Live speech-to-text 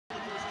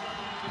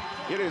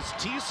It is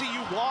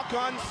TCU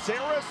walk-on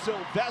Sarah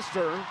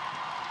Sylvester,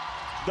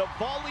 the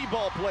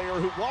volleyball player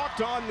who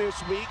walked on this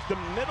week. The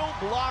middle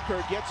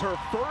blocker gets her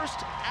first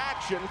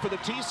action for the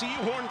TCU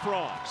Horned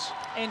Frogs.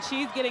 And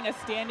she's getting a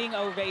standing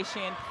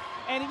ovation.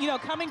 And, you know,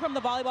 coming from the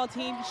volleyball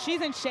team,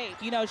 she's in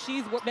shape. You know,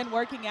 she's been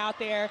working out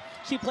there.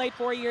 She played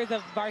 4 years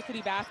of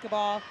varsity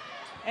basketball.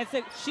 And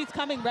so she's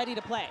coming ready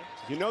to play.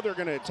 You know they're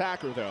going to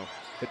attack her, though.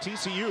 The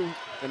TCU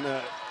in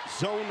the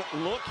zone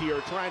look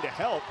here, trying to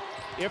help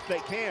if they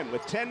can.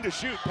 With 10 to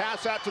shoot,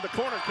 pass out to the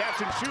corner,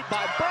 catch and shoot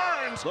by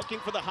Burns. Looking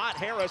for the hot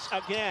Harris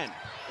again.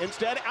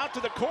 Instead, out to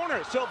the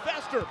corner.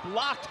 Sylvester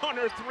blocked on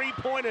her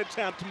three-point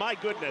attempt. My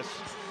goodness.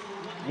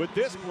 Would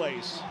this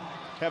place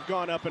have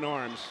gone up in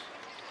arms?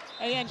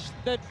 And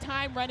the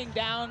time running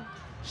down,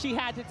 she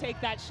had to take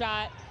that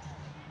shot.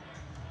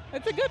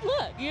 It's a good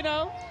look, you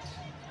know?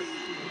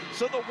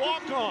 So the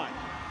walk-on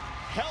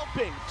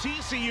helping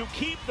TCU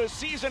keep the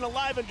season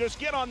alive and just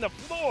get on the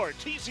floor.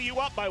 TCU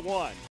up by 1.